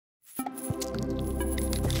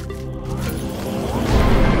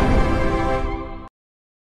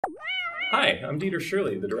Hi, I'm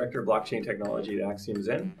Shirley, the Director of Blockchain Technology at Axiom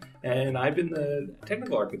Zen, and I've been the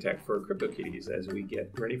technical architect for CryptoKitties as we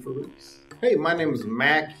get ready for release. Hey, my name is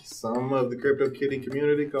Mack. Some of the CryptoKitty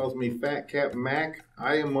community calls me Fat Cat Mack.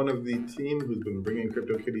 I am one of the team who's been bringing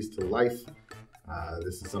CryptoKitties to life.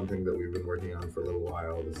 This is something that we've been working on for a little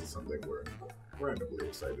while. This is something we're incredibly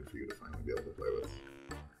excited for you to finally be able to play with.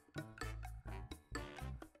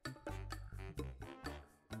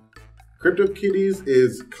 CryptoKitties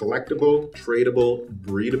is collectible, tradable,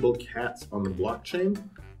 breedable cats on the blockchain.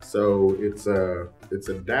 So it's a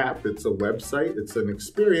dApp, it's a website, it's an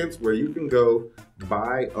experience where you can go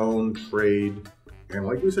buy, own, trade, and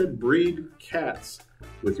like we said, breed cats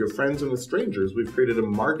with your friends and with strangers. We've created a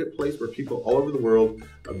marketplace where people all over the world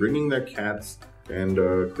are bringing their cats and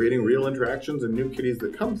creating real interactions and new kitties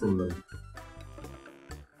that come from them.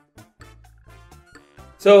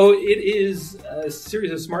 So it is a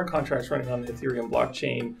series of smart contracts running on the Ethereum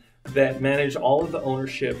blockchain that manage all of the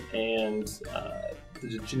ownership and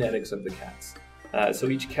the genetics of the cats. So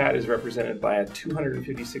each cat is represented by a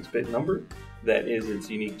 256-bit number that is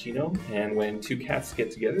its unique genome, and when two cats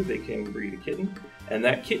get together, they can breed a kitten, and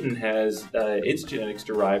that kitten has its genetics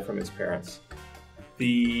derived from its parents.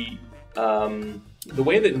 The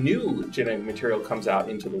way that new genetic material comes out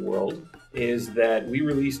into the world is that we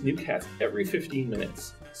release new cats every 15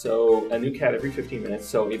 minutes. So a new cat every 15 minutes.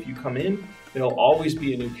 So if you come in, there'll always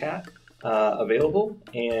be a new cat available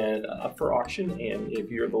and up for auction. And if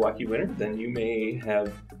you're the lucky winner, then you may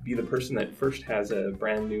be the person that first has a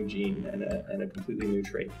brand new gene and a completely new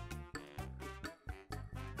trait.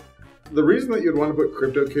 The reason that you'd want to put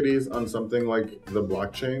CryptoKitties on something like the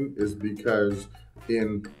blockchain is because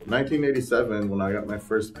in 1987, when I got my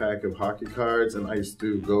first pack of hockey cards, and I used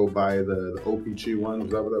to go buy the OPC one,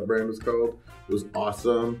 was that what that brand was called? It was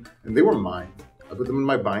awesome, and they were mine. I put them in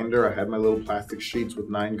my binder, I had my little plastic sheets with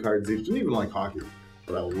 9 cards each. Didn't even like hockey,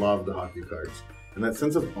 but I loved the hockey cards. And that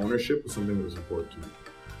sense of ownership was something that was important to me.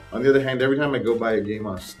 On the other hand, every time I go buy a game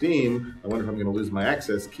on Steam, I wonder if I'm going to lose my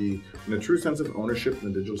access key, and a true sense of ownership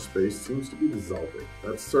in the digital space seems to be dissolving.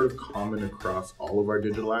 That's sort of common across all of our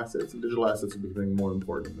digital assets, and digital assets are becoming more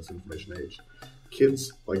important in this information age.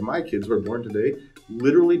 Kids, like my kids who are born today,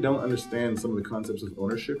 literally don't understand some of the concepts of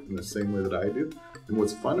ownership in the same way that I do. And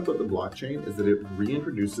what's fun about the blockchain is that it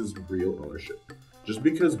reintroduces real ownership. Just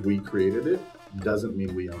because we created it doesn't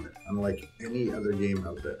mean we own it, unlike any other game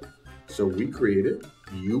out there. So we create it,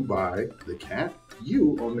 you buy the cat,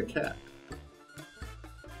 you own the cat.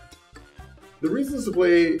 The reasons to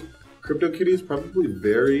play CryptoKitties probably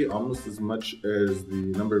vary almost as much as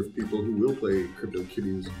the number of people who will play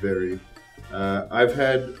CryptoKitties vary. I've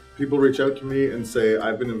had people reach out to me and say,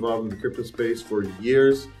 I've been involved in the crypto space for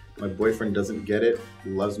years. My boyfriend doesn't get it. He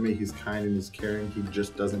loves me, he's kind and he's caring, he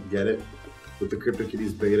just doesn't get it. With the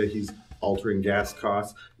CryptoKitties beta, he's altering gas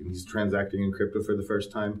costs, and he's transacting in crypto for the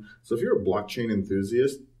first time. So if you're a blockchain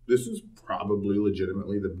enthusiast, this is probably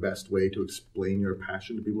legitimately the best way to explain your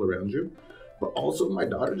passion to people around you. But also, my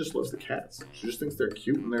daughter just loves the cats. She just thinks they're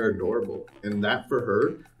cute and they're adorable. And that, for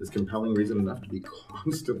her, is compelling reason enough to be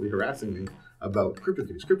constantly harassing me about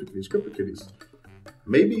CryptoKitties, CryptoKitties, CryptoKitties.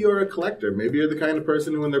 Maybe you're a collector. Maybe you're the kind of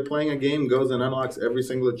person who, when they're playing a game, goes and unlocks every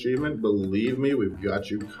single achievement. Believe me, we've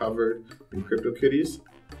got you covered in CryptoKitties.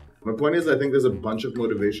 My point is, I think there's a bunch of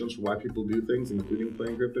motivations for why people do things, including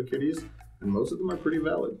playing CryptoKitties, and most of them are pretty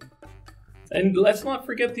valid. And let's not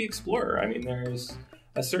forget the Explorer. I mean, there's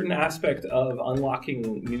a certain aspect of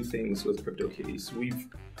unlocking new things with CryptoKitties. We've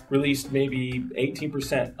released maybe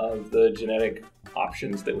 18% of the genetic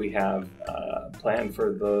options that we have planned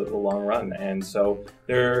for the long run, and so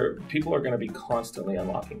people are going to be constantly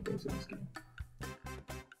unlocking things in this game.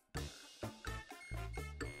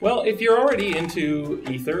 Well, if you're already into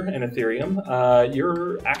Ether and Ethereum,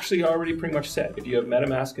 you're actually already pretty much set. If you have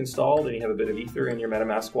MetaMask installed and you have a bit of Ether in your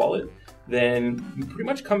MetaMask wallet, then you pretty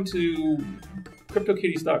much come to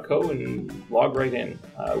CryptoKitties.co and log right in.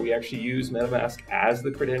 We actually use MetaMask as the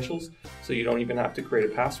credentials, so you don't even have to create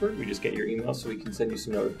a password. We just get your email so we can send you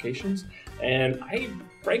some notifications. And I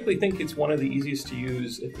frankly think it's one of the easiest to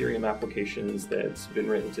use Ethereum applications that's been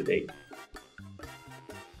written to date.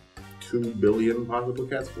 2 billion possible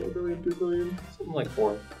cats, 4 billion, 2 billion? Something like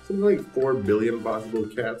 4. Something like 4 billion possible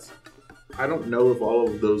cats. I don't know if all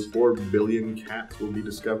of those 4 billion cats will be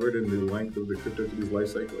discovered in the length of the CryptoKitties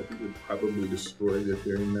lifecycle. I think it would probably destroy the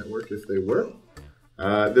Ethereum network if they were.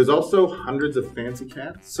 There's also hundreds of fancy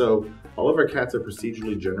cats. So all of our cats are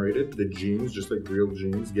procedurally generated. The genes, just like real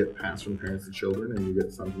genes, get passed from parents to children, and you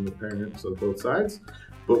get some from the parents of both sides.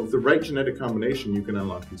 But with the right genetic combination, you can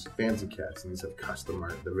unlock these fancy cats, and these have custom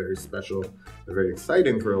art. They're very special. They're very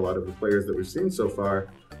exciting for a lot of the players that we've seen so far.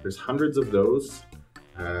 There's hundreds of those.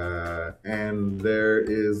 And there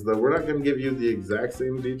is we're not going to give you the exact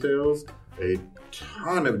same details, a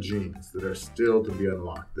ton of genes that are still to be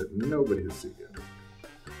unlocked that nobody has seen yet.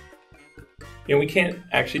 We can't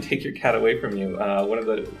actually take your cat away from you. One of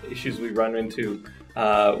the issues we run into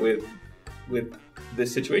with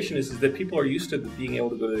this situation is that people are used to being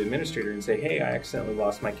able to go to the administrator and say, hey, I accidentally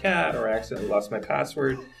lost my cat, or I accidentally lost my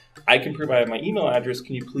password. I can provide my email address.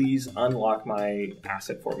 Can you please unlock my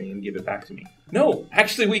asset for me and give it back to me? No,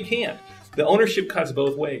 actually we can't. The ownership cuts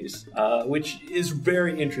both ways, which is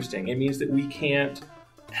very interesting. It means that we can't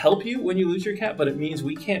help you when you lose your cat, but it means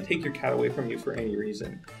we can't take your cat away from you for any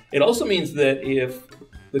reason. It also means that if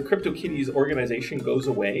the CryptoKitties organization goes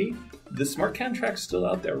away, the smart contract's still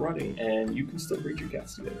out there running, and you can still breed your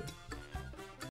cats together.